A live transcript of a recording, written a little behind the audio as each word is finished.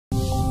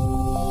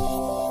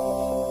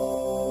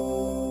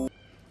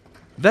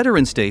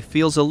Veterans Day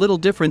feels a little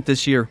different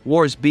this year.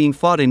 Wars being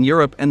fought in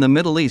Europe and the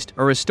Middle East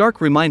are a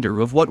stark reminder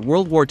of what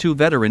World War II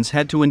veterans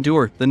had to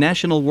endure. The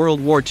National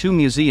World War II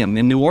Museum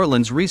in New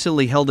Orleans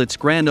recently held its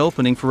grand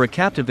opening for a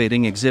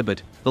captivating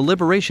exhibit, the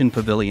Liberation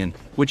Pavilion,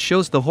 which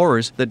shows the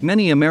horrors that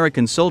many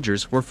American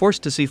soldiers were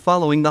forced to see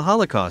following the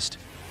Holocaust.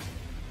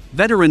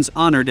 Veterans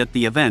honored at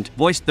the event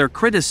voiced their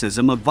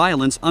criticism of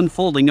violence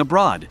unfolding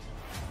abroad.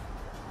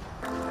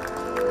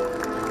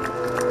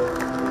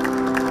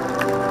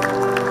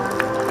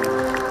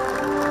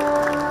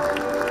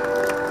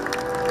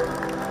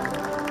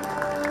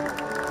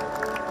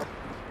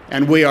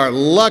 And we are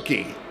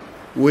lucky,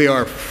 we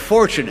are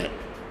fortunate,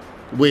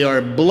 we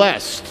are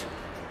blessed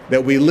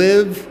that we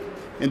live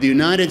in the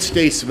United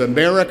States of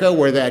America,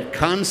 where that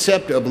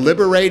concept of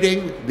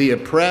liberating the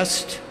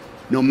oppressed,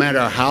 no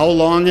matter how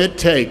long it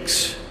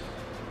takes,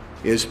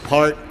 is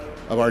part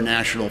of our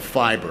national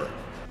fiber.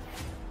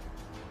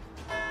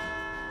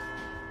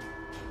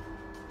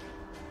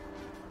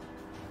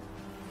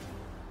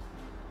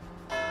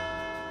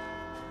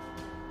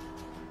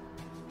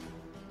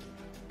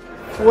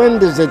 When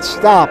does it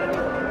stop?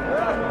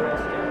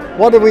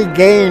 What do we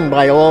gain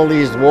by all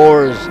these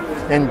wars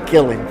and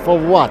killing? For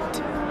what?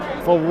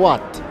 For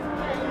what?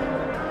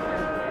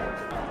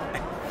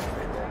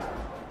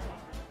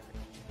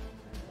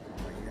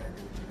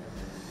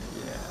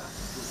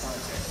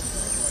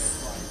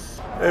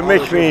 It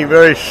makes me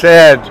very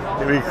sad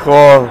to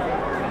recall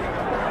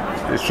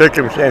the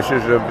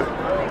circumstances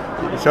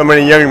of so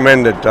many young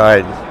men that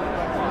died.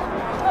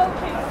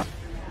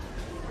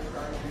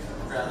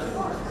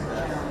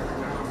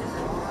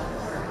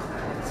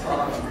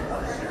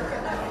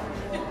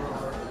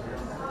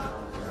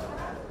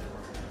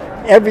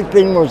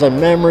 Everything was a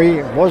memory.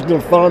 It wasn't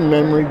a fond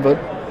memory, but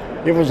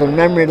it was a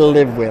memory to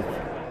live with.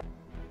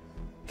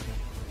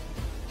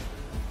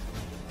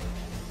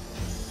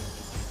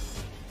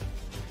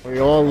 We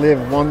all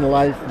live one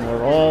life, and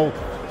we're all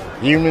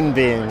human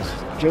beings.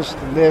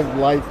 Just live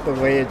life the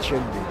way it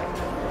should be.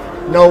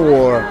 No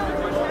war.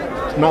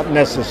 It's not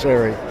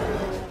necessary.